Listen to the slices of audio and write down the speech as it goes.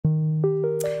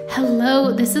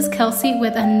Hello, this is Kelsey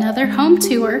with another home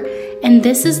tour, and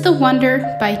this is the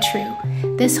Wonder by True.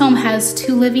 This home has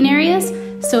 2 living areas,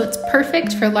 so it's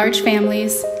perfect for large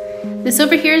families. This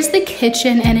over here is the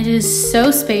kitchen, and it is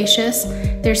so spacious.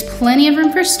 There's plenty of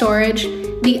room for storage.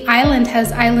 The island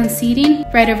has island seating.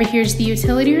 Right over here is the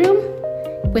utility room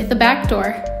with a back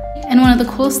door. And one of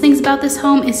the coolest things about this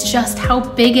home is just how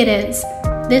big it is.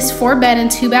 This 4-bed and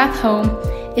 2-bath home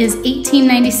is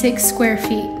 1,896 square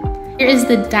feet. Here is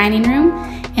the dining room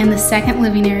and the second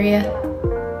living area.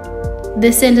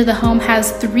 This end of the home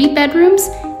has 3 bedrooms,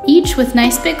 each with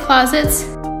nice big closets.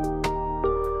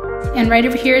 And right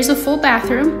over here is a full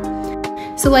bathroom.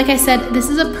 So like I said, this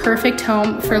is a perfect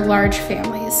home for large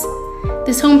families.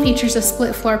 This home features a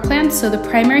split floor plan, so the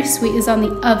primary suite is on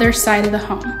the other side of the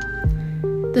home.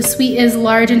 The suite is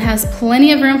large and has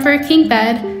plenty of room for a king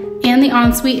bed, and the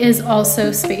ensuite is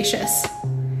also spacious.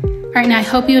 All right, now I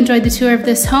hope you enjoyed the tour of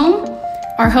this home.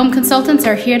 Our home consultants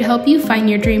are here to help you find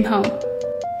your dream home.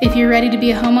 If you're ready to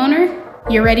be a homeowner,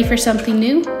 you're ready for something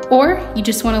new, or you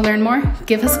just want to learn more,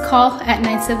 give us a call at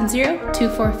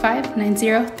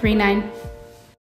 970-245-9039.